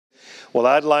Well,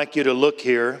 I'd like you to look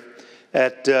here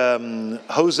at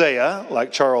Hosea,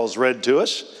 like Charles read to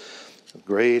us, a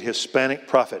great Hispanic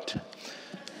prophet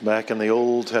back in the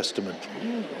Old Testament.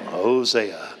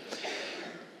 Hosea.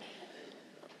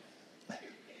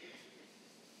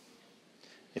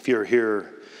 If you're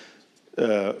here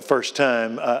first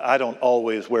time, I don't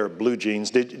always wear blue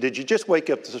jeans. Did you just wake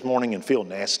up this morning and feel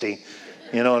nasty?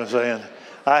 You know what I'm saying?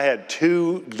 I had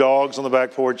 2 dogs on the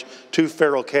back porch, 2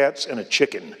 feral cats, and a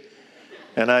chicken.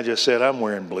 And I just said, I'm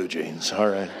wearing blue jeans. All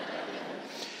right.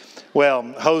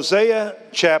 Well, Hosea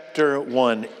chapter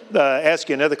 1. Ask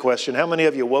you another question. How many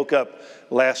of you woke up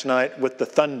last night with the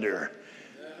thunder?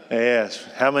 Yes.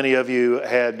 How many of you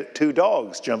had 2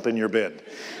 dogs jump in your bed?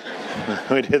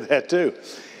 We did that too.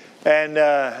 And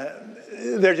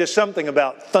there's just something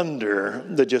about thunder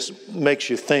that just makes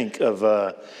you think of,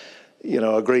 a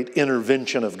great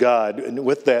intervention of God. And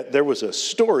with that, there was a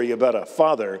story about a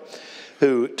father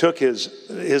who took his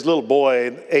little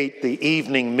boy, ate the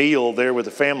evening meal there with the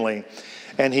family,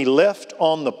 and he left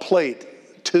on the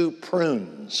plate 2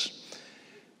 prunes.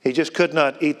 He just could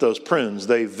not eat those prunes.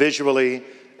 They visually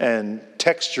and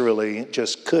texturally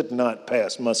just could not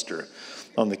pass muster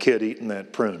on the kid eating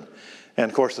that prune. And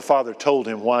of course the father told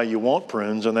him why you want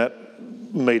prunes, and that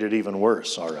made it even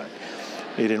worse. All right.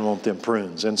 He didn't want them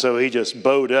prunes. And so he just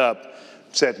bowed up,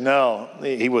 said no,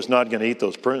 he was not going to eat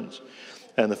those prunes.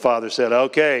 And the father said,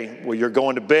 okay, well, you're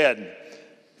going to bed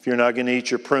if you're not going to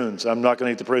eat your prunes. I'm not going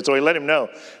to eat the prunes. So he let him know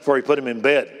before he put him in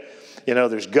bed. You know,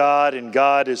 there's God, and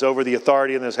God is over the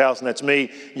authority in this house, and that's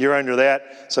me. You're under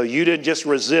that. So you didn't just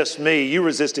resist me, you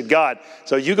resisted God.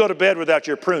 So you go to bed without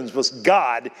your prunes, because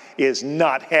God is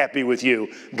not happy with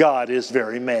you. God is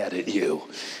very mad at you.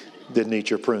 Didn't eat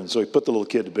your prunes. So he put the little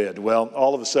kid to bed. Well,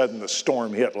 all of a sudden the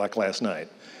storm hit like last night.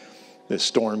 This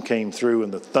storm came through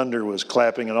and the thunder was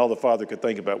clapping, and all the father could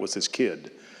think about was this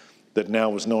kid that now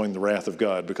was knowing the wrath of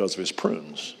God because of his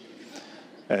prunes.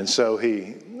 And so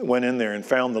he went in there and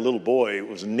found the little boy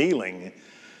was kneeling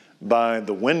by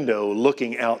the window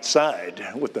looking outside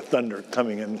with the thunder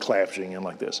coming in, clashing in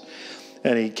like this.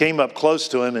 And he came up close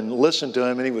to him and listened to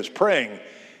him, and he was praying.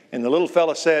 And the little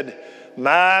fella said,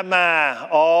 my,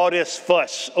 all this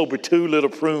fuss over 2 little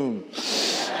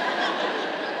prunes.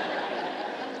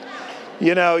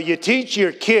 You know, you teach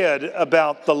your kid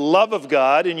about the love of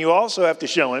God, and you also have to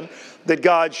show him that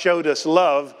God showed us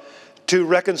love to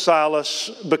reconcile us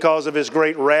because of his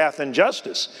great wrath and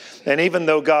justice. And even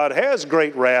though God has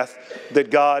great wrath,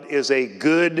 that God is a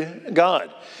good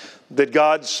God, that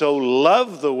God so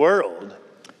loved the world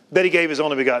that he gave his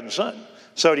only begotten Son.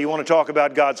 So do you want to talk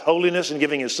about God's holiness and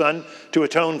giving his Son to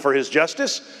atone for his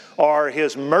justice, or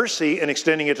his mercy and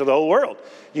extending it to the whole world?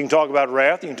 You can talk about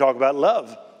wrath, you can talk about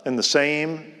love in the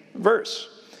same verse.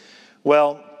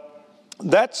 Well,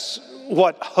 that's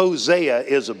what Hosea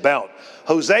is about.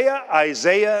 Hosea,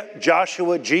 Isaiah,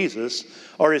 Joshua, Jesus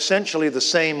are essentially the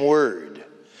same word.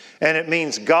 And it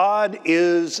means God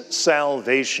is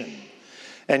salvation.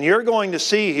 And you're going to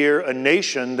see here a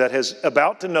nation that is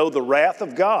about to know the wrath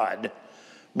of God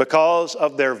because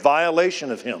of their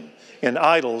violation of him in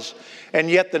idols. And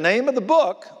yet the name of the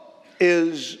book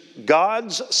is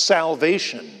God's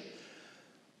salvation.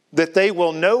 That they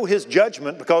will know his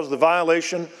judgment because of the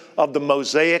violation of the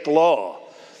Mosaic law.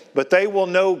 But they will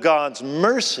know God's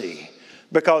mercy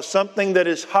because something that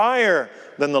is higher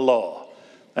than the law,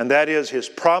 and that is his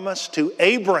promise to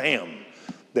Abraham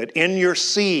that in your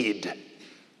seed,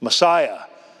 Messiah,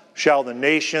 shall the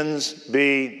nations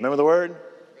be, remember the word?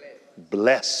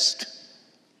 Blessed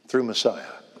through Messiah.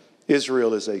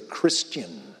 Israel is a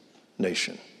Christian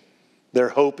nation. Their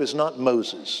hope is not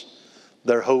Moses.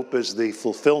 Their hope is the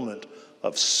fulfillment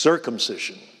of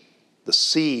circumcision, the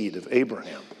seed of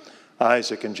Abraham,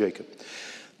 Isaac, and Jacob.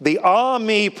 The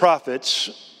Ami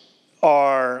prophets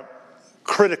are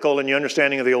critical in your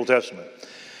understanding of the Old Testament.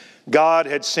 God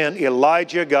had sent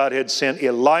Elijah, God had sent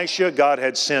Elisha, God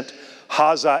had sent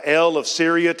Hazael of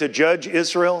Syria to judge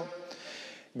Israel.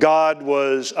 God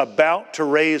was about to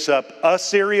raise up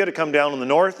Assyria to come down in the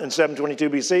north in 722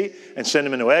 BC and send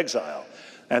them into exile.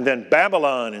 And then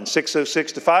Babylon in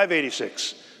 606 to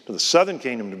 586 to the southern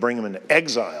kingdom to bring them into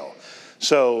exile.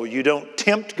 So you don't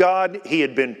tempt God. He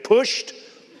had been pushed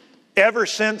ever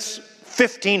since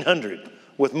 1500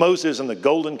 with Moses and the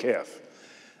golden calf.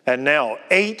 And now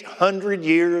 800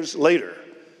 years later,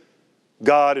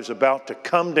 God is about to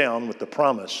come down with the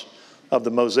promise of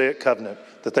the Mosaic covenant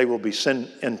that they will be sent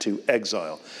into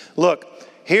exile. Look,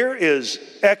 here is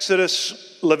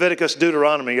Exodus, Leviticus,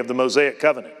 Deuteronomy of the Mosaic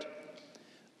covenant.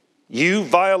 You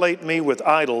violate me with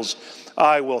idols,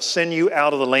 I will send you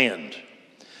out of the land.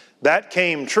 That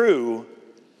came true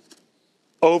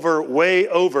way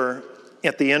over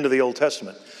at the end of the Old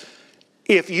Testament.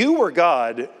 If you were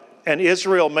God and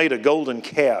Israel made a golden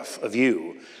calf of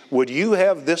you, would you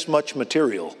have this much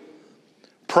material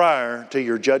prior to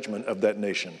your judgment of that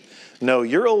nation? No,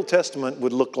 your Old Testament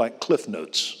would look like Cliff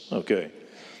Notes, okay?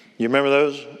 You remember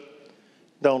those?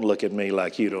 Don't look at me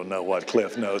like you don't know what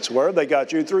Cliff Notes were. They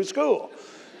got you through school.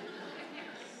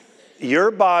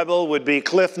 Your Bible would be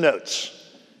Cliff Notes.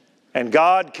 And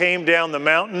God came down the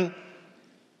mountain,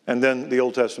 and then the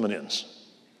Old Testament ends.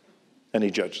 And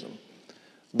he judged them.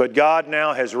 But God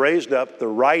now has raised up the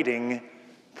writing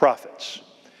prophets.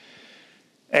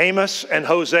 Amos and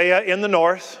Hosea in the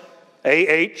north,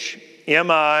 A-H,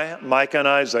 M-I, Micah and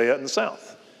Isaiah in the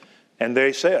south. And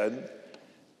they said,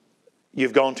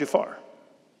 you've gone too far.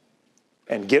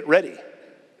 And get ready.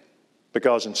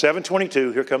 Because in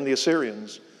 722, here come the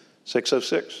Assyrians.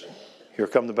 606, here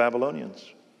come the Babylonians.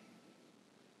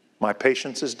 My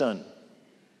patience is done.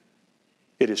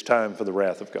 It is time for the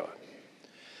wrath of God.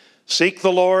 Seek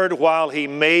the Lord while he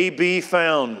may be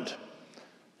found.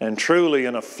 And truly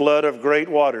in a flood of great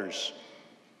waters,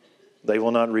 they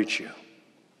will not reach you.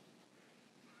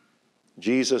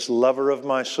 Jesus, lover of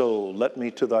my soul, let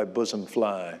me to thy bosom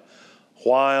fly,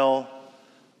 while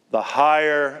the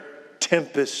higher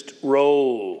tempest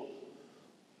roll,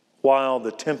 while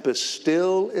the tempest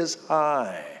still is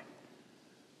high,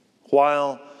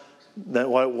 while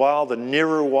the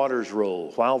nearer waters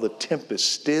roll, while the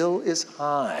tempest still is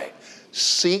high.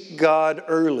 Seek God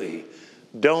early.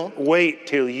 Don't wait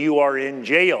till you are in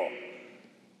jail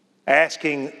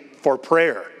asking for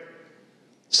prayer.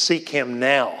 Seek him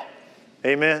now.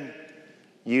 Amen.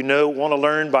 You want to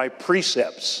learn by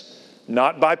precepts,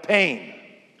 not by pain.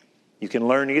 You can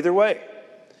learn either way.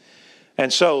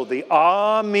 And so the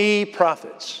me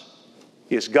prophets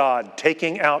is God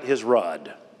taking out his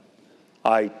rod.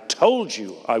 I told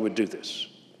you I would do this.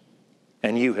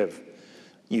 And you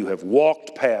have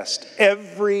walked past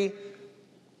every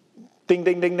ding,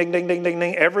 ding, ding, ding, ding, ding, ding,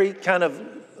 ding, every kind of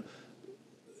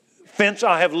fence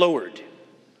I have lowered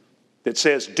that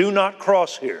says, do not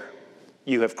cross here.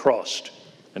 You have crossed,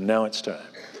 and now it's time.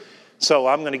 So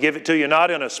I'm going to give it to you not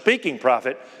in a speaking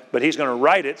prophet, but he's going to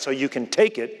write it so you can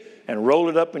take it and roll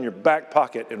it up in your back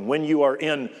pocket. And when you are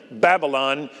in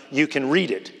Babylon, you can read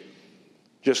it.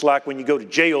 Just like when you go to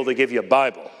jail, they give you a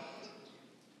Bible.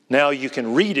 Now you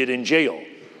can read it in jail,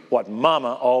 what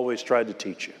Mama always tried to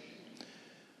teach you.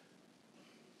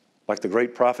 Like the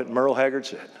great prophet Merle Haggard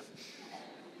said,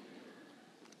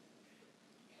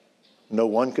 no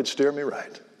one could steer me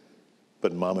right,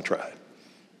 but Mama tried.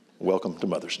 Welcome to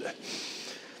Mother's Day.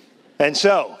 And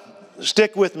so,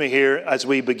 stick with me here as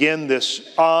we begin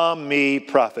this me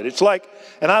prophet. It's like,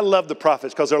 and I love the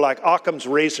prophets because they're like Occam's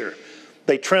razor.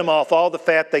 They trim off all the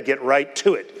fat, they get right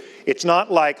to it. It's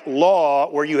not like law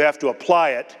where you have to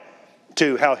apply it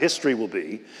to how history will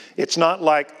be. It's not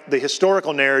like the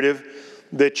historical narrative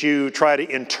that you try to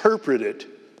interpret it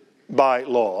by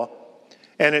law.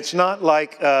 And it's not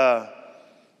like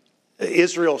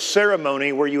Israel's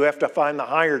ceremony where you have to find the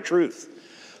higher truth.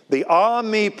 The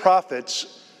me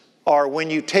prophets are when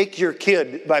you take your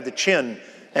kid by the chin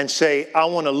and say, I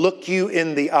want to look you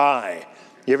in the eye.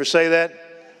 You ever say that?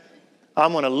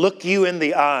 I'm going to look you in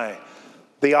the eye.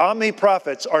 The me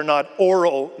prophets are not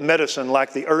oral medicine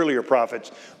like the earlier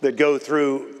prophets that go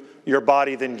through your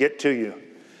body then get to you.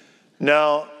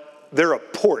 No, they're a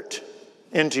port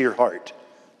into your heart,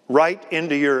 right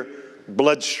into your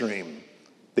bloodstream.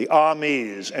 The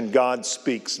Ames, and God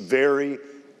speaks very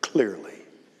clearly.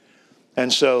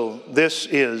 And so this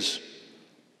is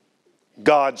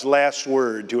God's last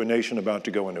word to a nation about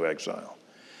to go into exile.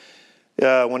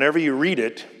 Whenever you read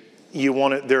it,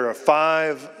 there are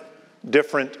 5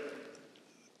 different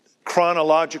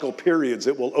chronological periods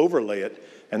that will overlay it,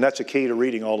 and that's a key to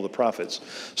reading all of the prophets.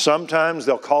 Sometimes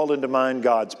they'll call into mind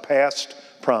God's past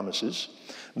promises.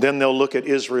 Then they'll look at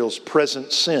Israel's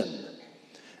present sin.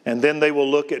 And then they will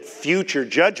look at future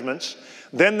judgments.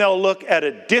 Then they'll look at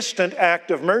a distant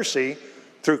act of mercy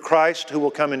through Christ who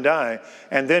will come and die.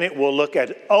 And then it will look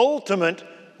at ultimate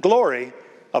glory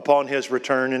upon his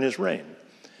return and his reign.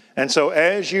 And so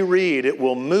as you read, it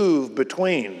will move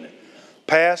between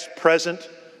past, present,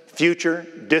 future,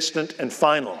 distant, and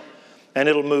final. And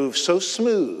it'll move so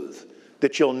smooth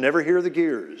that you'll never hear the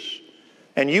gears.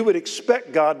 And you would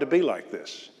expect God to be like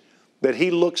this, that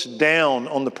he looks down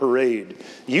on the parade.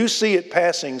 You see it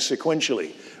passing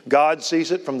sequentially. God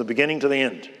sees it from the beginning to the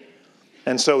end.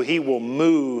 And so he will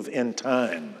move in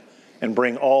time and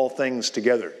bring all things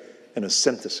together in a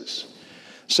synthesis.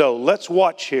 So let's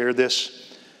watch here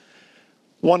this,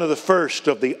 one of the first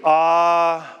of the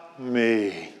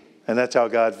me. And that's how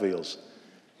God feels.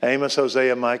 Amos,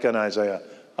 Hosea, Micah, and Isaiah.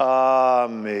 Ah,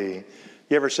 me.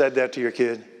 You ever said that to your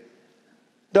kid?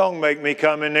 Don't make me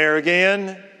come in there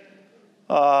again.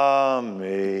 Ah,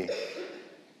 me.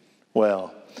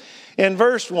 Well, in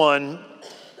verse 1,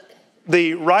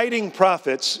 the writing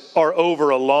prophets are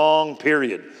over a long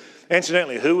period.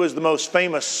 Incidentally, who was the most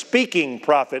famous speaking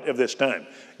prophet of this time?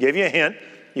 Give you a hint.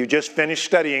 You just finished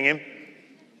studying him.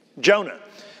 Jonah.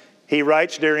 He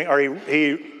writes during, or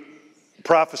he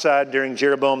prophesied during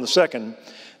Jeroboam II.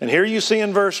 And here you see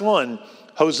in verse 1,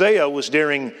 Hosea was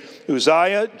during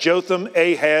Uzziah, Jotham,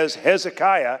 Ahaz,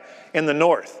 Hezekiah in the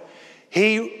north.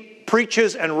 He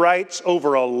preaches and writes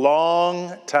over a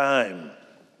long time.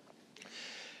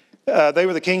 They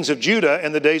were the kings of Judah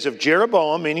in the days of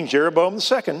Jeroboam, meaning Jeroboam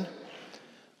II,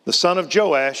 the son of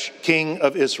Joash, king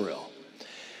of Israel.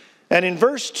 And in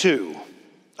verse 2,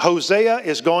 Hosea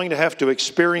is going to have to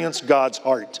experience God's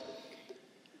heart.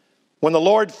 When the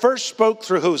Lord first spoke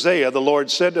through Hosea, the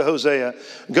Lord said to Hosea,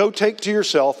 "Go take to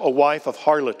yourself a wife of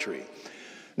harlotry."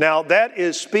 Now that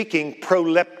is speaking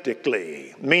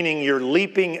proleptically, meaning you're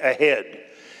leaping ahead.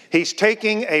 He's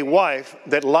taking a wife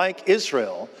that, like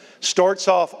Israel, starts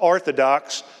off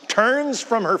orthodox, turns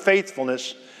from her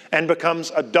faithfulness, and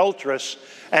becomes adulterous,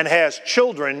 and has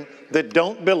children that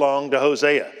don't belong to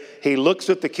Hosea. He looks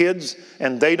at the kids,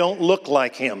 and they don't look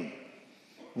like him.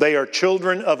 They are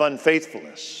children of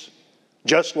unfaithfulness,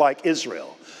 just like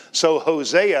Israel. So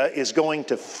Hosea is going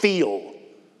to feel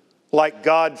like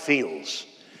God feels.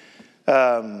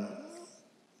 I'm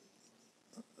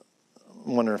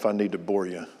wondering if I need to bore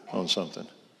you on something.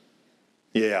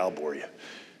 Yeah, I'll bore you.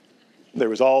 There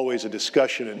was always a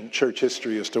discussion in church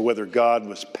history as to whether God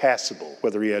was passible,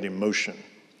 whether he had emotion.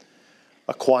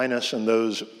 Aquinas and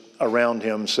those around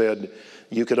him said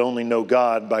you could only know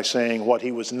God by saying what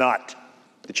he was not,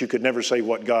 that you could never say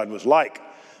what God was like,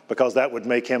 because that would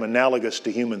make him analogous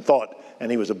to human thought,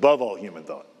 and he was above all human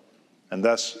thought. And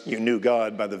thus you knew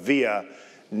God by the via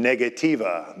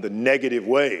negativa, the negative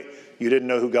way. You didn't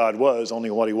know who God was,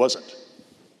 only what he wasn't.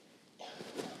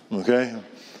 Okay?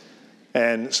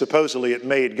 And supposedly it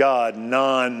made God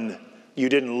you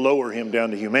didn't lower him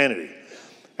down to humanity.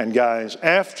 And guys,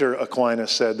 after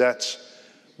Aquinas said that's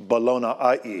Bologna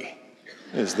ai,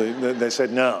 they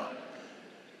said no.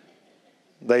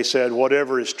 They said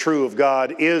whatever is true of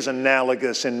God is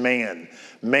analogous in man.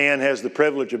 Man has the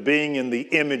privilege of being in the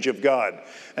image of God,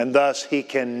 and thus he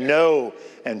can know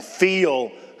and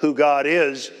feel who God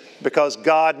is because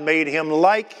God made him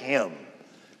like him.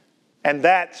 And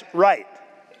that's right.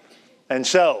 And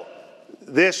so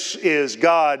this is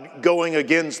God going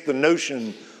against the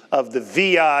notion of the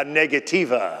via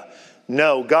negativa.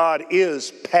 No, God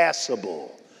is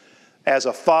passible. As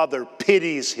a father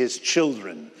pities his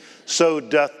children, so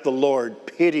doth the Lord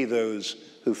pity those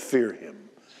who fear him.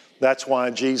 That's why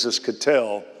Jesus could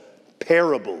tell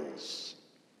parables.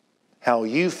 How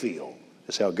you feel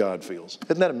is how God feels.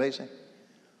 Isn't that amazing?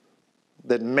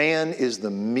 That man is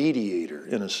the mediator,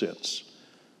 in a sense,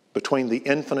 between the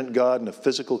infinite God and a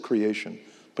physical creation,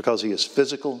 because he is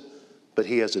physical, but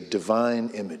he has a divine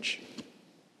image.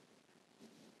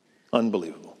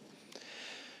 Unbelievable.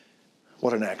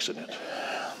 What an accident.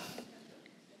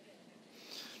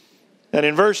 And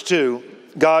in verse 2,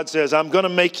 God says, I'm going to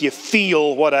make you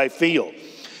feel what I feel.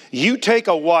 You take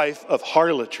a wife of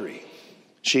harlotry.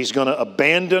 She's going to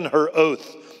abandon her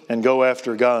oath and go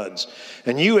after gods.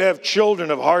 And you have children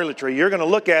of harlotry. You're going to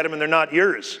look at them and they're not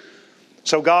yours.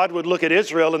 So God would look at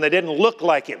Israel and they didn't look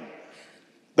like him.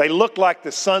 They looked like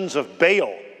the sons of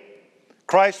Baal.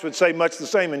 Christ would say much the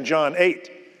same in John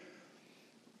 8.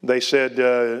 They said,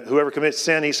 whoever commits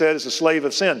sin, he said, is a slave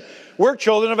of sin. We're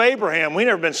children of Abraham. We've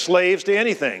never been slaves to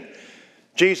anything.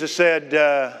 Jesus said,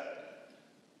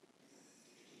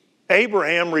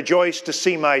 Abraham rejoiced to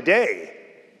see my day.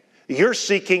 You're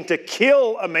seeking to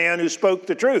kill a man who spoke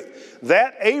the truth.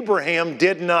 That Abraham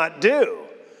did not do.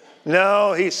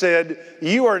 No, he said,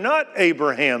 you are not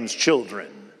Abraham's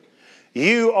children.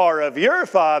 You are of your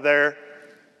father,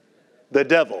 the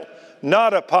devil.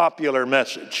 Not a popular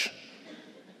message.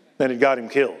 Then it got him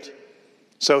killed.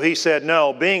 So he said,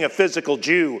 no, being a physical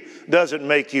Jew doesn't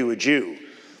make you a Jew.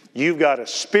 You've got to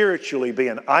spiritually be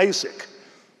an Isaac,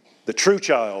 the true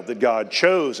child that God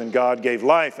chose and God gave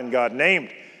life and God named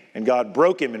and God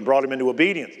broke him and brought him into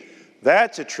obedience.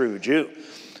 That's a true Jew.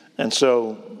 And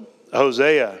so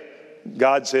Hosea,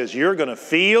 God says, you're going to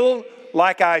feel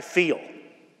like I feel.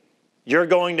 You're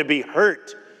going to be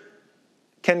hurt.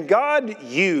 Can God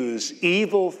use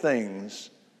evil things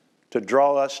to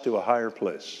draw us to a higher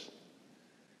place?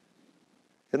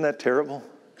 Isn't that terrible?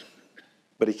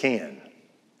 But he can.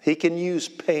 He can use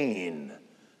pain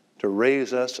to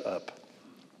raise us up.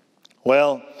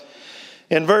 Well,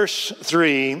 in verse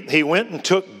 3, he went and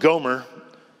took Gomer.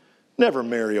 Never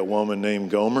marry a woman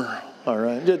named Gomer, all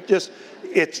right?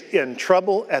 It's in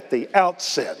trouble at the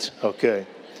outset, okay?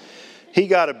 He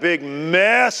got a big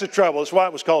mess of trouble. That's why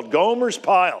it was called Gomer's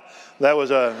Pile. It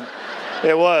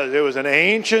was an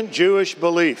ancient Jewish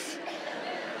belief.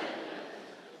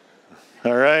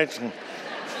 All right?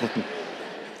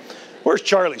 Where's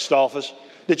Charlie Stolfus?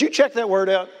 Did you check that word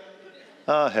out?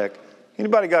 Ah, heck.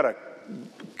 Anybody got a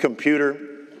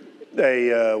computer,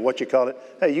 what you call it?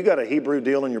 Hey, you got a Hebrew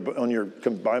deal on your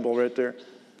Bible right there?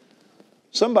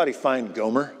 Somebody find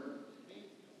Gomer.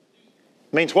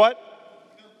 Means what?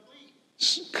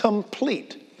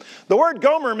 Complete. The word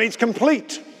Gomer means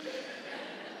complete.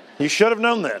 You should have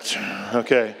known that,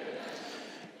 okay?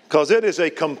 Because it is a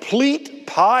complete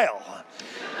pile.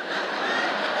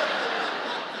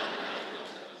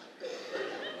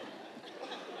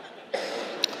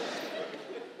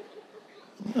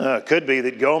 Could be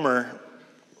that Gomer,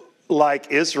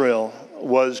 like Israel,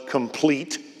 was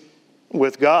complete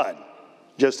with God,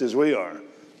 just as we are.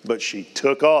 But she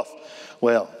took off.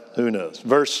 Well, who knows?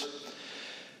 Verse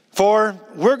 4,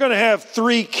 we're going to have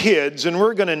 3 kids, and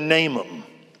we're going to name them.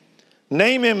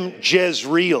 Name him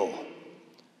Jezreel,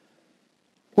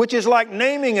 which is like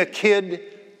naming a kid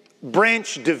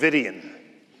Branch Davidian.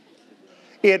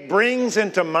 It brings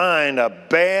into mind a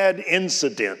bad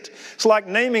incident. It's like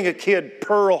naming a kid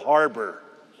Pearl Harbor.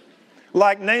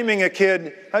 Like naming a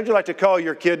kid, how'd you like to call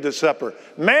your kid to supper?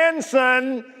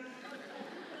 Manson.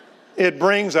 It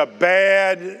brings a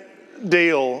bad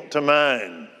deal to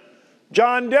mind.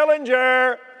 John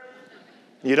Dillinger.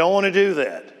 You don't want to do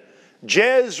that.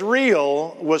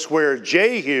 Jezreel was where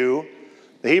Jehu,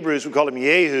 the Hebrews would call him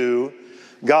Yehu,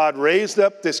 God raised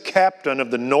up this captain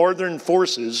of the northern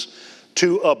forces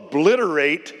to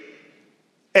obliterate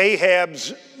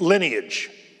Ahab's lineage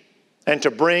and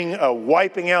to bring a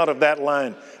wiping out of that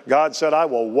line. God said, I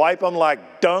will wipe them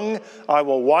like dung. I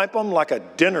will wipe them like a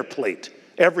dinner plate.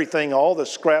 Everything, all the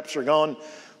scraps are gone.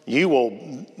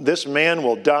 This man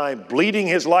will die bleeding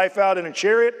his life out in a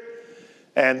chariot,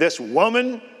 and this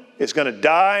woman is going to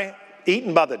die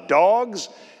eaten by the dogs.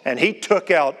 And he took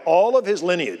out all of his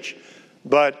lineage.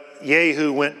 But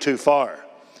Jehu went too far.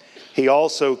 He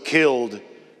also killed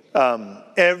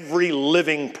every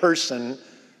living person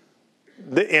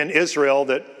in Israel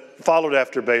that followed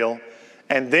after Baal.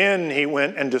 And then he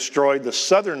went and destroyed the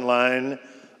southern line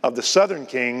of the southern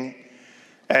king.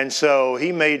 And so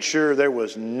he made sure there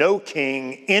was no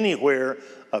king anywhere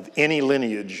of any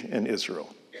lineage in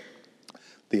Israel.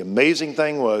 The amazing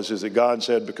thing is that God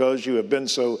said, because you have been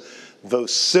so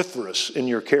vociferous in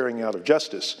your carrying out of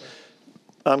justice,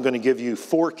 I'm going to give you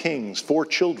 4 kings, 4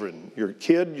 children. Your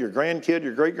kid, your grandkid,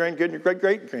 your great-grandkid, and your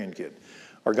great-great-grandkid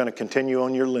are going to continue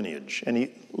on your lineage. And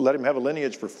he let him have a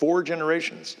lineage for 4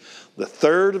 generations. The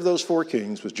third of those 4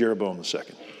 kings was Jeroboam II.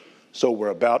 So we're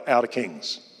about out of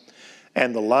kings.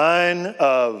 And the line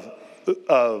of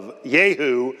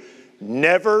Jehu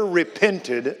never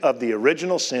repented of the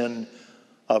original sin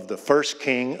of the first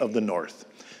king of the north.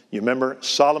 You remember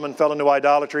Solomon fell into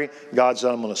idolatry. God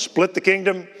said, I'm going to split the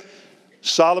kingdom.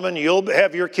 Solomon, you'll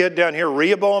have your kid down here,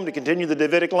 Rehoboam, to continue the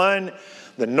Davidic line.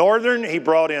 The northern, he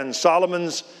brought in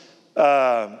Solomon's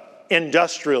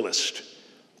industrialist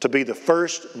to be the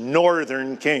first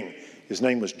northern king. His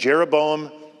name was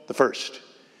Jeroboam the first.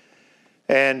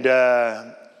 And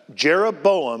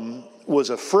Jeroboam was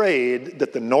afraid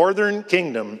that the northern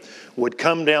kingdom would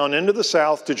come down into the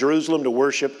south to Jerusalem to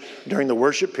worship during the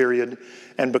worship period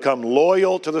and become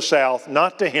loyal to the south,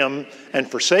 not to him, and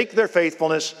forsake their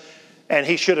faithfulness. And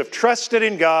he should have trusted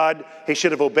in God. He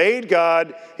should have obeyed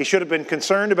God. He should have been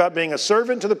concerned about being a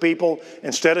servant to the people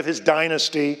instead of his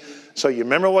dynasty. So you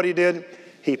remember what he did?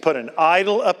 He put an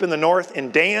idol up in the north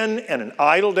in Dan and an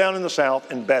idol down in the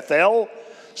south in Bethel,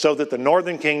 so that the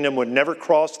northern kingdom would never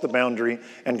cross the boundary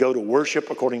and go to worship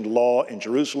according to law in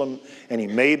Jerusalem. And he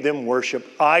made them worship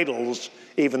idols,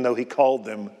 even though he called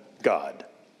them God.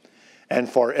 And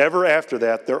forever after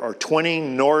that, there are 20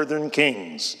 northern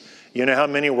kings. You know how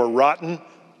many were rotten?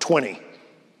 20.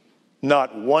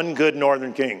 Not one good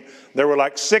northern king. There were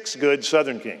like 6 good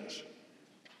southern kings.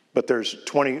 But there's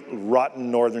 20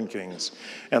 rotten northern kings.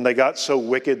 And they got so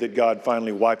wicked that God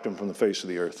finally wiped them from the face of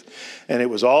the earth. And it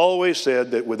was always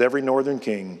said that with every northern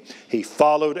king, he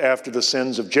followed after the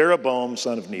sins of Jeroboam,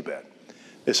 son of Nebat.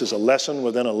 This is a lesson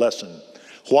within a lesson.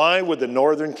 Why would the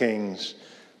northern kings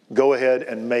go ahead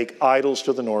and make idols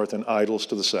to the north and idols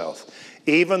to the south?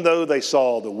 Even though they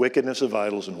saw the wickedness of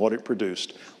idols and what it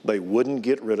produced, they wouldn't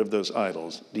get rid of those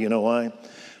idols. Do you know why?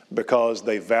 Because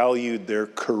they valued their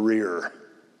career.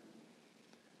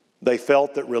 They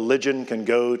felt that religion can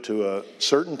go to a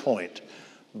certain point,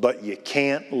 but you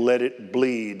can't let it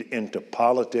bleed into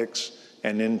politics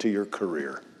and into your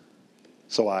career.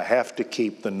 So I have to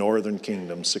keep the northern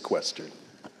kingdom sequestered.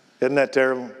 Isn't that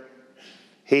terrible?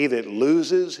 He that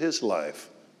loses his life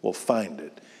will find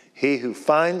it. He who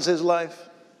finds his life,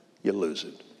 you lose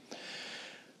it.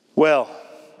 Well,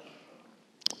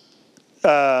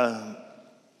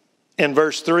 in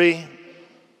verse 3,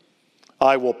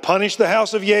 I will punish the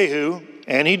house of Jehu,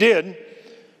 and he did.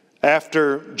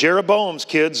 After Jeroboam's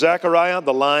kid, Zechariah,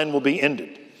 the line will be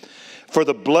ended. For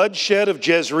the bloodshed of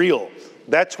Jezreel,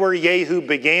 that's where Jehu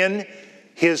began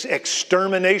his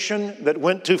extermination that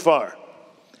went too far.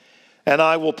 And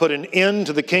I will put an end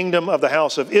to the kingdom of the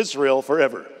house of Israel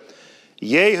forever.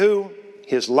 Jehu,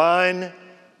 his line,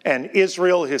 and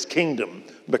Israel, his kingdom,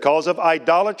 because of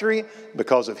idolatry,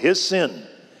 because of his sin.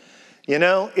 You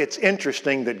know, it's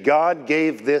interesting that God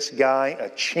gave this guy a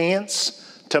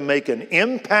chance to make an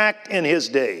impact in his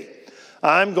day.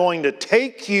 I'm going to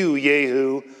take you,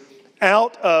 Jehu,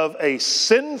 out of a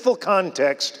sinful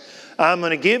context. I'm going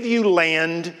to give you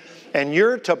land, and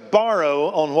you're to borrow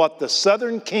on what the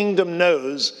southern kingdom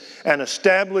knows and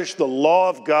establish the law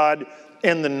of God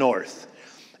in the north.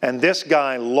 And this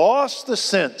guy lost the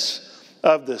sense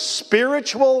of the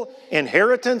spiritual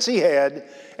inheritance he had,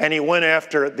 and he went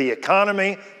after the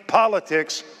economy,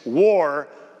 politics, war,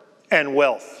 and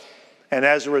wealth. And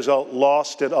as a result,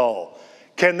 lost it all.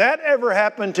 Can that ever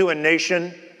happen to a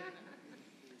nation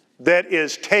that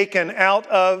is taken out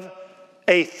of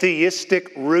a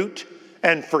theistic root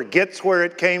and forgets where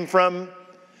it came from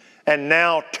and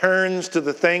now turns to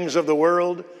the things of the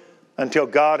world until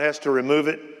God has to remove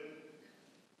it?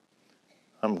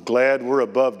 I'm glad we're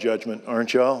above judgment,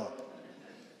 aren't y'all?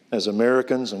 As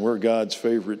Americans, and we're God's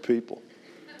favorite people.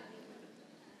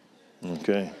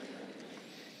 Okay.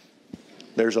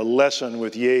 There's a lesson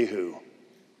with Jehu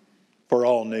for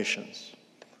all nations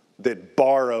that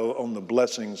borrow on the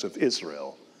blessings of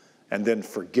Israel and then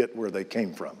forget where they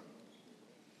came from.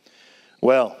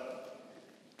 Well,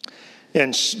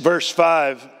 in verse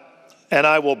 5, and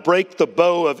I will break the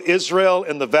bow of Israel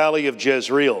in the valley of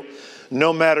Jezreel.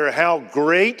 No matter how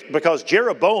great, because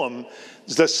Jeroboam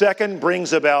the second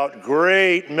brings about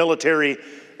great military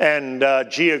and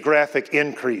geographic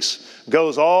increase.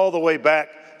 Goes all the way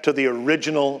back to the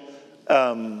original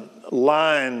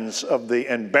lines of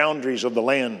and boundaries of the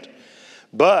land.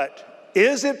 But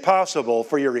is it possible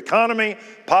for your economy,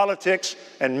 politics,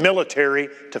 and military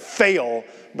to fail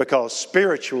because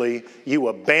spiritually you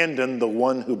abandon the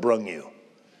one who brung you?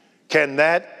 Can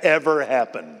that ever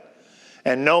happen?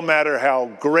 And no matter how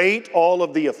great all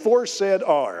of the aforesaid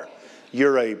are,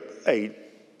 you're a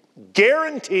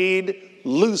guaranteed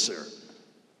loser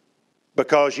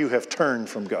because you have turned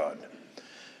from God.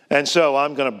 And so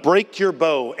I'm going to break your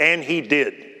bow, and he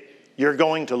did. You're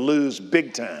going to lose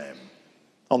big time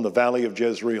on the valley of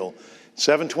Jezreel.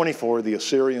 724, the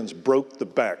Assyrians broke the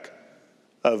back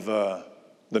of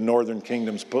the northern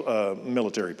kingdom's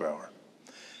military power.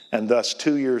 And thus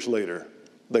 2 years later,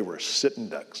 they were sitting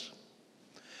ducks.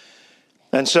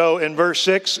 And so in verse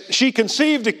 6, she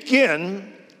conceived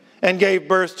again and gave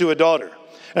birth to a daughter.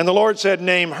 And the Lord said,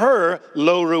 name her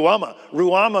Lo-Ruhamah.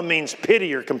 Ruhamah means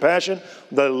pity or compassion.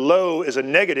 The lo is a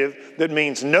negative that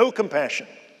means no compassion.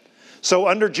 So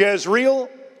under Jezreel,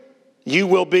 you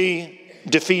will be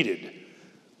defeated.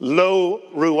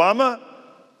 Lo-Ruhamah,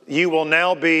 you will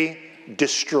now be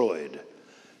destroyed.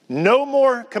 No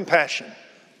more compassion.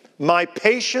 My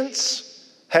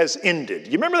patience has ended.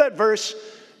 You remember that verse?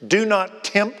 Do not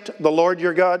tempt the Lord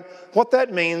your God. What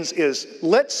that means is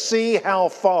let's see how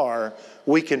far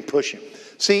we can push him.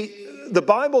 See, the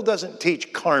Bible doesn't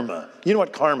teach karma. You know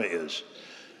what karma is?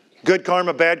 Good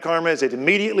karma, bad karma. Is it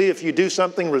immediately if you do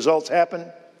something, results happen?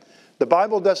 The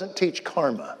Bible doesn't teach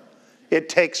karma. It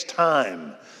takes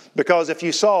time. Because if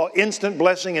you saw instant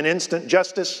blessing and instant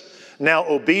justice, now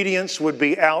obedience would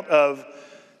be out of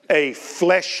a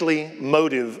fleshly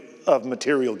motive of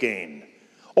material gain,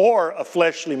 or a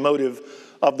fleshly motive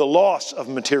of the loss of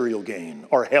material gain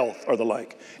or health or the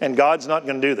like. And God's not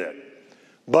going to do that.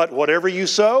 But whatever you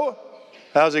sow,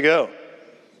 how's it go?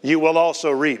 You will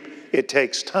also reap. It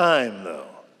takes time, though.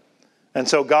 And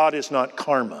so God is not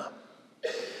karma.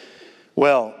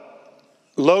 Well,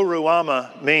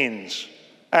 Lo-Ruhamah means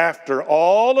after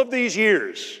all of these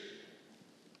years,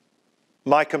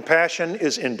 my compassion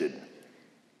is ended.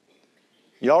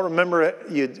 Y'all remember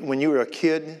when you were a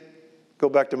kid, go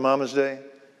back to Mama's day,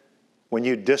 when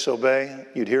you'd disobey,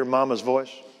 you'd hear Mama's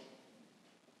voice?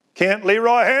 Kent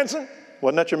Leroy Hansen?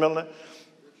 Wasn't that your middle name?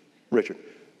 Richard.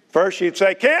 First you'd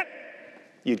say, Kent.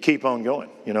 You'd keep on going.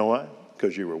 You know why?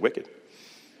 because you were wicked.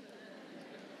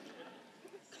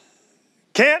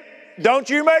 Don't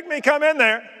you make me come in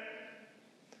there.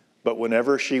 But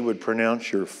whenever she would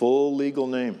pronounce your full legal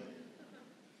name,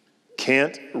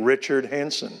 Kent Richard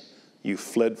Hansen, you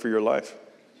fled for your life.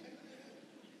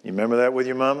 You remember that with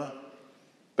your mama?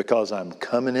 Because I'm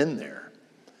coming in there.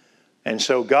 And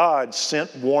so God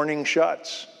sent warning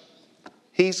shots.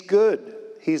 He's good.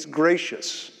 He's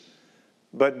gracious.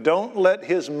 But don't let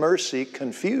his mercy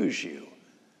confuse you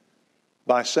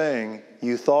by saying,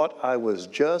 you thought I was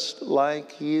just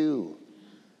like you.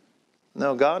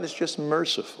 No, God is just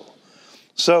merciful.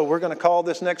 So we're going to call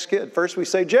this next kid. First we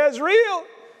say, Jezreel.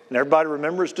 And everybody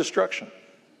remembers destruction.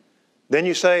 Then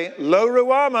you say, Lo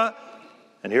Ruhamah.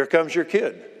 And here comes your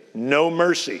kid. No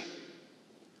mercy.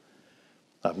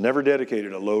 I've never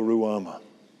dedicated a Lo Ruhamah.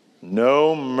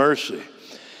 No mercy.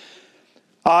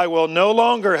 I will no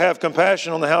longer have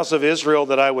compassion on the house of Israel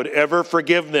that I would ever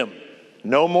forgive them.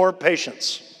 No more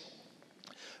patience.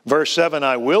 Verse 7,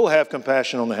 I will have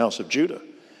compassion on the house of Judah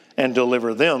and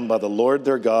deliver them by the Lord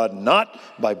their God, not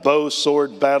by bow,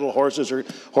 sword, battle, horses, or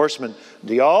horsemen.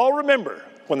 Do you all remember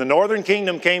when the northern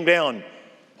kingdom came down,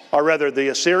 or rather the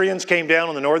Assyrians came down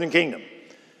on the northern kingdom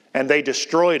and they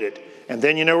destroyed it? And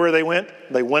then you know where they went?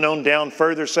 They went on down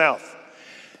further south.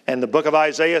 And the book of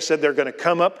Isaiah said they're going to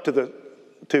come up to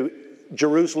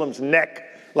Jerusalem's neck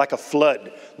like a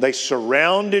flood. They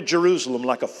surrounded Jerusalem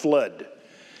like a flood.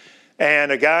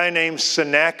 And a guy named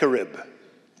Sennacherib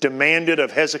demanded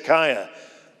of Hezekiah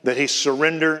that he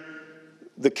surrender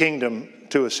the kingdom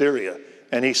to Assyria.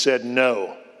 And he said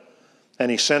no.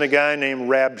 And he sent a guy named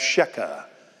Rabshakeh.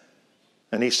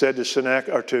 And he said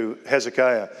to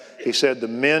Hezekiah, he said, the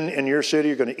men in your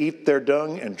city are going to eat their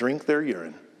dung and drink their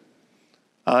urine.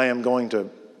 I am going to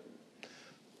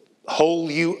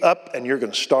hold you up and you're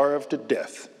going to starve to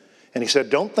death. And he said,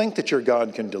 don't think that your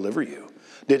God can deliver you.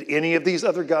 Did any of these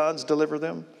other gods deliver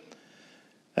them?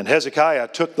 And Hezekiah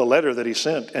took the letter that he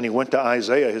sent and he went to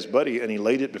Isaiah, his buddy, and he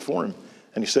laid it before him.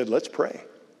 And he said, let's pray.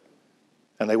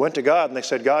 And they went to God and they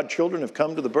said, God, children have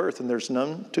come to the birth and there's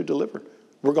none to deliver.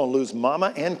 We're going to lose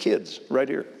mama and kids right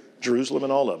here, Jerusalem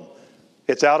and all of them.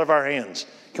 It's out of our hands.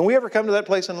 Can we ever come to that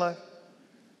place in life?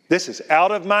 This is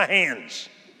out of my hands.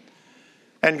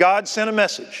 And God sent a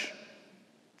message.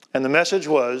 And the message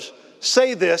was,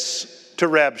 say this to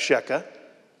Rabshakeh,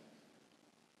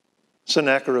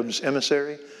 Sennacherib's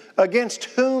emissary, against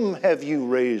whom have you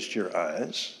raised your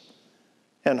eyes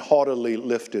and haughtily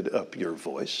lifted up your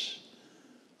voice?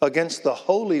 Against the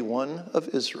Holy One of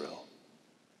Israel.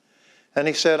 And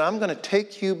he said, I'm going to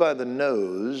take you by the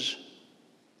nose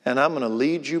and I'm going to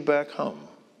lead you back home.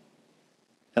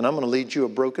 And I'm going to lead you a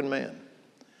broken man.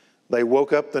 They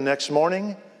woke up the next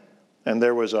morning and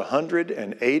there was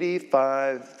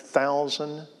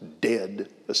 185,000 dead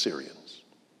Assyrians.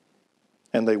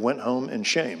 And they went home in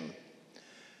shame.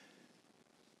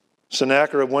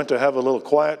 Sennacherib went to have a little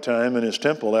quiet time in his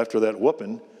temple after that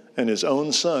whooping, and his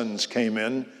own sons came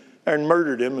in and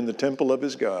murdered him in the temple of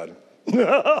his God.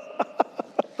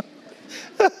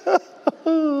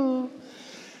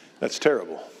 That's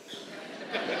terrible.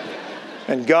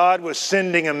 And God was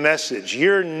sending a message.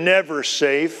 You're never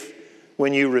safe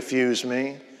when you refuse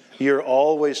me. You're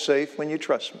always safe when you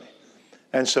trust me.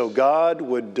 And so God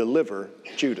would deliver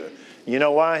Judah. You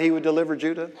know why he would deliver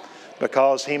Judah?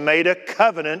 Because he made a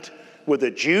covenant with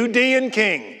a Judean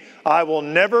king. I will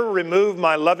never remove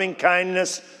my loving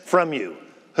kindness from you.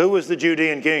 Who was the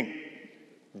Judean king?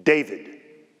 David.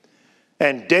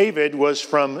 And David was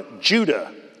from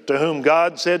Judah, to whom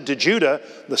God said to Judah,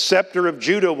 the scepter of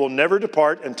Judah will never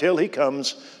depart until he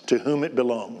comes to whom it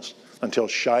belongs, until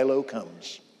Shiloh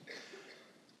comes.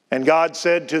 And God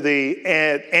said to the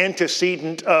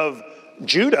antecedent of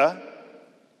Judah,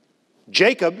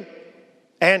 Jacob,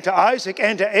 and to Isaac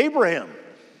and to Abraham,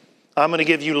 I'm going to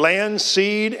give you land,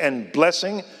 seed, and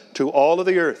blessing to all of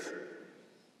the earth.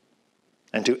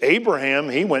 And to Abraham,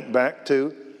 he went back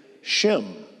to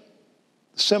Shem,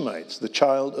 the Semites, the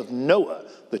child of Noah,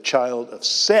 the child of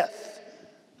Seth,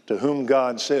 to whom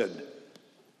God said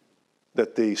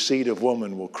that the seed of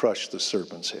woman will crush the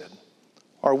serpent's head.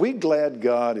 Are we glad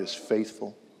God is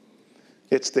faithful?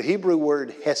 It's the Hebrew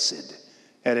word hesed,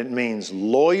 and it means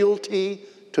loyalty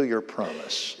to your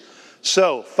promise.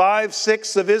 So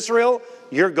 5/6 of Israel,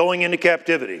 you're going into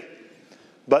captivity.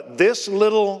 But this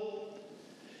little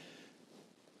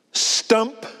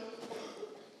stump,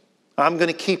 I'm going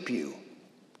to keep you.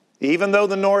 Even though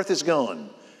the north is gone.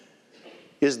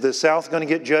 Is the south going to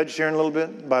get judged here in a little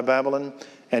bit by Babylon?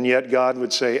 And yet God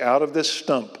would say, out of this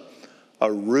stump,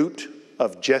 a root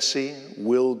of Jesse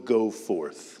will go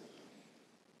forth.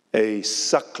 A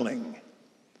suckling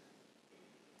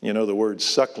You know, the word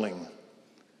suckling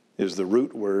is the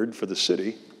root word for the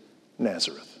city,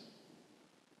 Nazareth.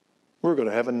 We're going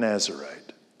to have a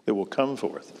Nazarite that will come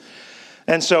forth.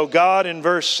 And so God in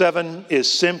verse 7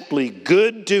 is simply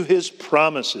good to his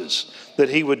promises that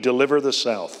he would deliver the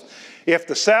South. If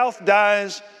the South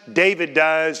dies, David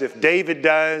dies. If David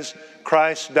dies,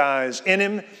 Christ dies in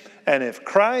him. And if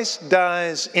Christ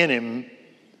dies in him,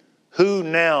 who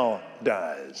now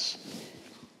dies?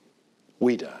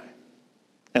 We die,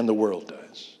 and the world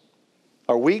dies.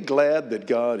 Are we glad that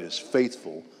God is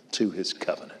faithful to his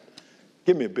covenant?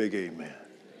 Give me a big amen.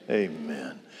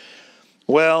 Amen.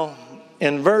 Well,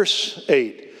 in verse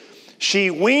 8, she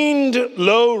weaned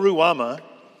Lo-Ruhamah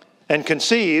and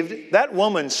conceived. That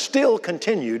woman still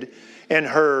continued in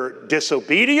her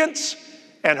disobedience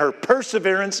and her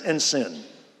perseverance in sin.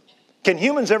 Can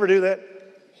humans ever do that?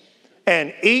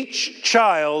 And each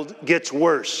child gets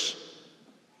worse.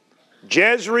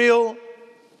 Jezreel,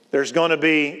 there's going to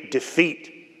be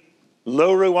defeat.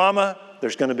 Lo-Ruhamah,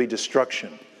 there's going to be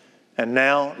destruction. And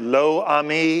now,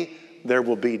 Lo-Ami, there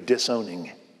will be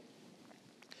disowning.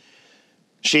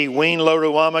 She weaned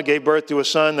Lo-Ruhamah, gave birth to a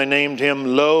son. They named him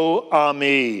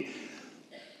Lo-Ami.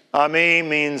 Ami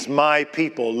means my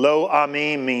people.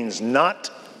 Lo-Ami means not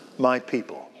my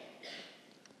people.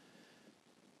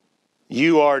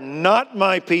 You are not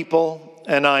my people,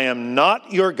 and I am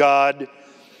not your God.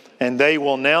 And they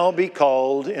will now be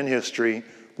called in history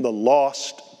the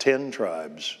lost 10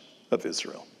 tribes of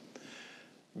Israel.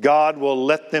 God will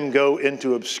let them go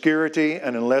into obscurity,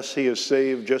 and unless he has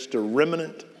saved just a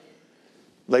remnant,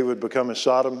 they would become as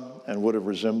Sodom and would have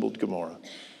resembled Gomorrah.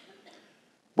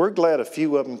 We're glad a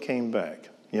few of them came back.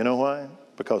 You know why?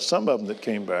 Because some of them that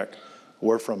came back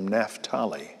were from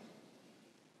Naphtali,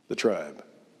 the tribe.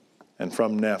 And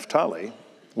from Naphtali,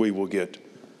 we will get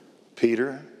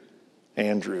Peter,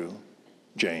 Andrew,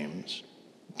 James,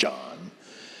 John,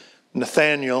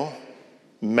 Nathaniel,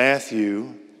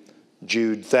 Matthew,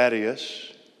 Jude,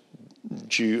 Thaddeus,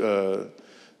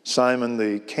 Simon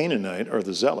the Canaanite, or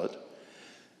the Zealot.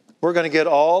 We're going to get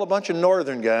a bunch of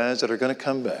northern guys that are going to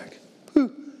come back.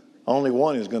 Whew. Only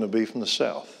one is going to be from the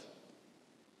south.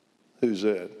 Who's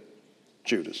that?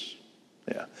 Judas.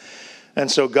 Yeah. And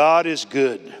so God is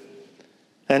good.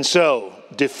 And so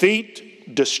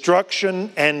defeat,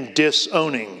 destruction, and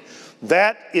disowning.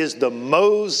 That is the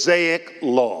Mosaic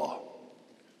law.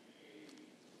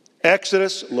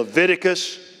 Exodus,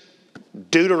 Leviticus,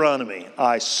 Deuteronomy.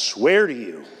 I swear to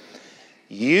you,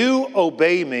 you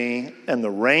obey me and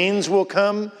the rains will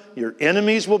come, your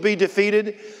enemies will be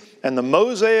defeated. And the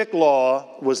Mosaic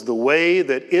law was the way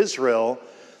that Israel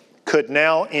could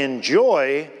now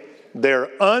enjoy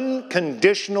their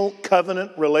unconditional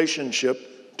covenant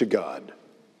relationship to God.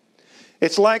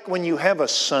 It's like when you have a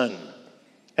son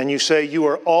and you say, you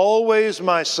are always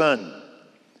my son.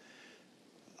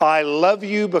 I love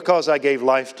you because I gave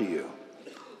life to you.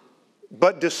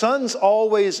 But do sons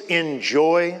always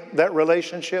enjoy that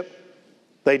relationship?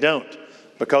 They don't,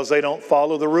 because they don't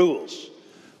follow the rules.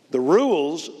 The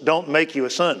rules don't make you a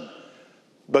son,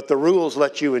 but the rules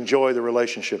let you enjoy the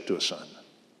relationship to a son.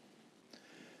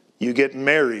 You get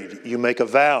married, you make a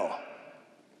vow.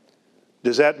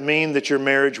 Does that mean that your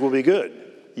marriage will be good?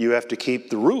 You have to keep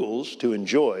the rules to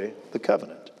enjoy the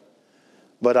covenant.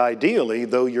 But ideally,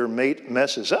 though your mate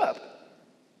messes up,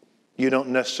 you don't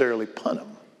necessarily pun him.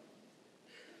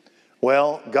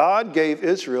 Well, God gave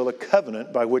Israel a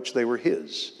covenant by which they were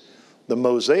his. The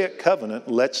Mosaic covenant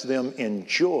lets them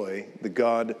enjoy the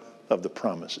God of the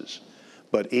promises.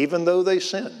 But even though they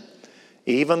sin,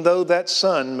 even though that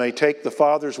son may take the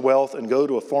father's wealth and go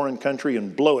to a foreign country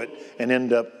and blow it and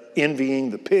end up envying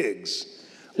the pigs,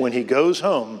 when he goes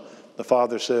home, the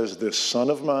father says, this son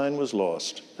of mine was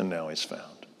lost and now he's found.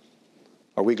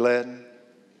 Are we glad?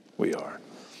 We are.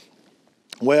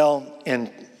 Well,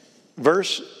 in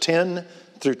verse 10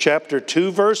 through chapter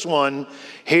 2, verse 1,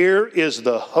 here is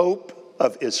the hope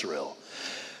of Israel.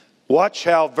 Watch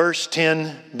how verse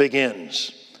 10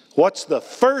 begins. What's the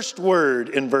first word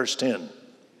in verse 10?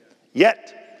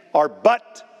 Yet, or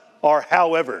but, or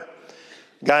however.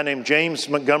 A guy named James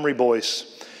Montgomery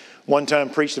Boyce one time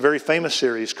preached a very famous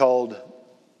series called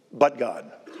But God.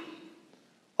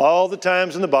 All the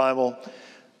times in the Bible.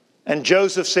 And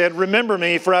Joseph said, remember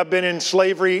me, for I've been in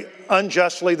slavery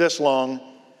unjustly this long.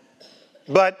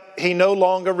 But he no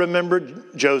longer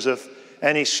remembered Joseph,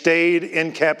 and he stayed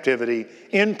in captivity,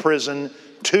 in prison,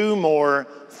 2 more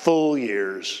full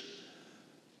years.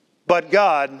 But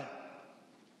God,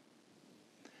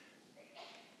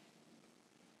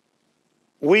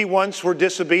 we once were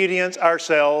disobedient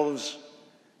ourselves,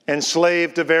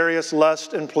 enslaved to various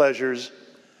lusts and pleasures.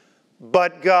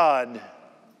 But God,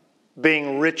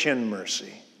 being rich in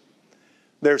mercy.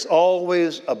 There's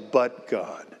always a but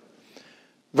God.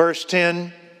 Verse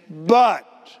 10, but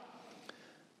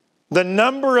the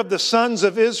number of the sons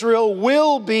of Israel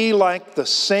will be like the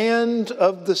sand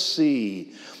of the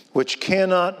sea, which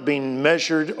cannot be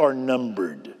measured or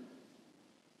numbered. Does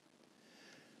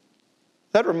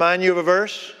that remind you of a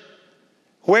verse?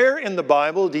 Where in the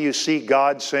Bible do you see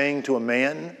God saying to a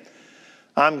man,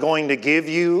 I'm going to give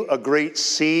you a great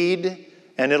seed,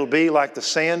 and it'll be like the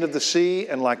sand of the sea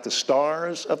and like the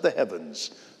stars of the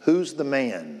heavens? Who's the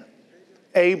man?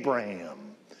 Abraham.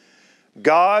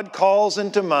 God calls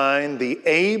into mind the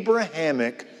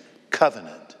Abrahamic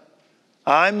covenant.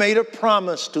 I made a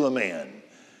promise to a man,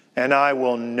 and I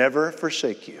will never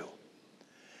forsake you.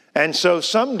 And so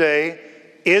someday,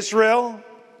 Israel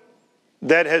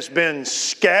that has been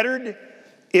scattered,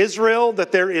 Israel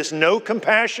that there is no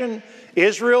compassion,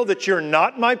 Israel that you're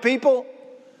not my people,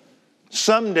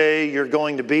 someday you're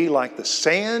going to be like the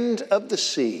sand of the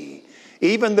sea,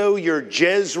 even though you're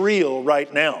Jezreel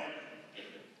right now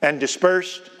and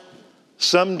dispersed.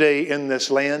 Someday in this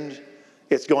land,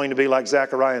 it's going to be like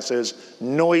Zechariah says,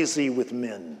 noisy with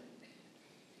men,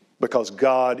 because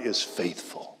God is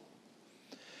faithful.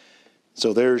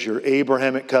 So there's your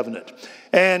Abrahamic covenant.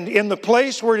 And in the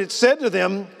place where it said to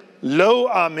them, Lo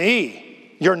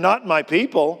Ami, you're not my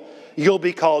people, you'll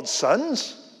be called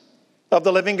sons of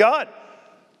the living God.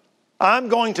 I'm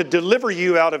going to deliver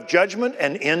you out of judgment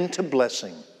and into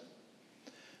blessing.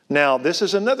 Now, this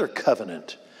is another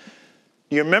covenant.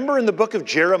 You remember in the book of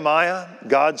Jeremiah,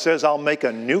 God says, I'll make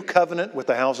a new covenant with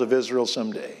the house of Israel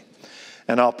someday.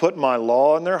 And I'll put my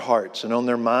law in their hearts, and on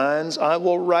their minds I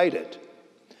will write it.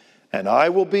 And I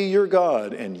will be your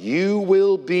God, and you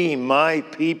will be my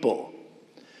people.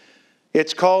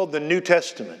 It's called the New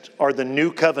Testament or the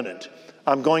New Covenant.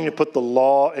 I'm going to put the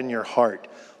law in your heart.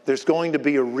 There's going to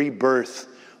be a rebirth.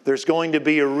 There's going to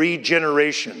be a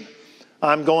regeneration.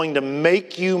 I'm going to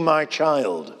make you my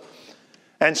child.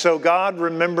 And so God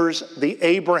remembers the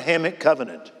Abrahamic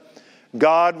covenant.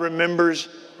 God remembers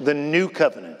the new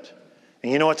covenant.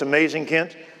 And you know what's amazing,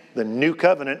 Kent? The new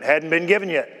covenant hadn't been given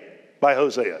yet by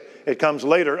Hosea. It comes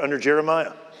later under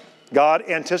Jeremiah. God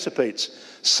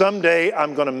anticipates, someday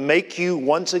I'm going to make you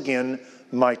once again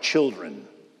my children.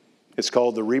 It's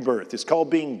called the rebirth. It's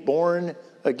called being born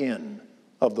again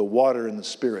of the water and the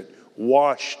Spirit,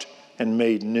 washed and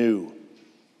made new.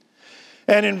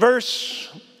 And in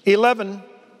verse 11,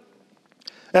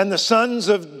 and the sons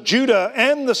of Judah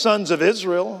and the sons of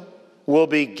Israel will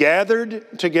be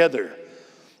gathered together.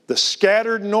 The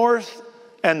scattered north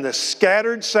and the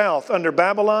scattered south under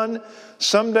Babylon,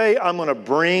 someday I'm going to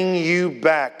bring you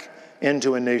back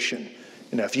into a nation.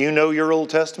 And if you know your Old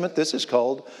Testament, this is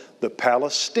called the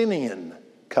Palestinian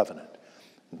covenant.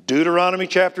 Deuteronomy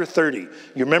chapter 30.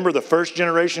 You remember the first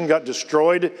generation got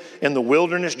destroyed in the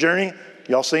wilderness journey?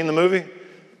 Y'all seen the movie?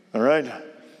 All right.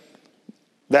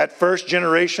 That first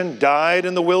generation died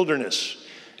in the wilderness.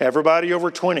 Everybody over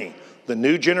 20. The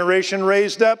new generation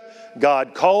raised up.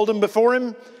 God called them before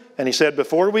him. And he said,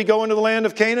 before we go into the land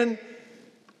of Canaan,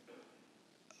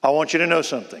 I want you to know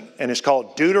something. And it's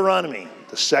called Deuteronomy,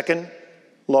 the second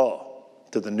law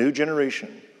to the new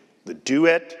generation. The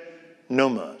duet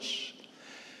nomos.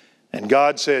 And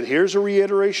God said, here's a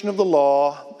reiteration of the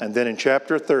law. And then in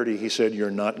chapter 30, he said,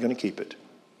 you're not going to keep it.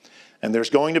 And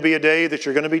there's going to be a day that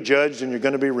you're going to be judged and you're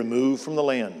going to be removed from the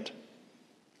land.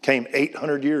 Came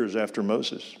 800 years after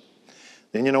Moses.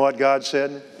 Then you know what God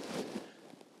said?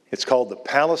 It's called the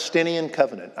Palestinian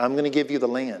covenant. I'm going to give you the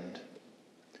land.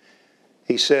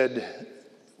 He said,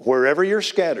 wherever you're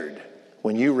scattered,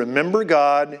 when you remember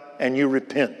God and you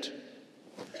repent,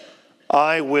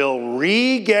 I will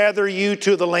regather you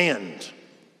to the land,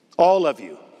 all of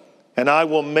you, and I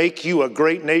will make you a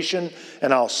great nation,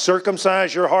 and I'll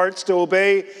circumcise your hearts to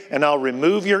obey, and I'll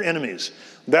remove your enemies.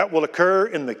 That will occur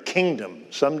in the kingdom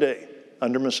someday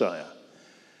under Messiah.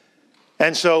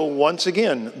 And so once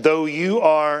again, though you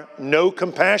are no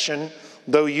compassion,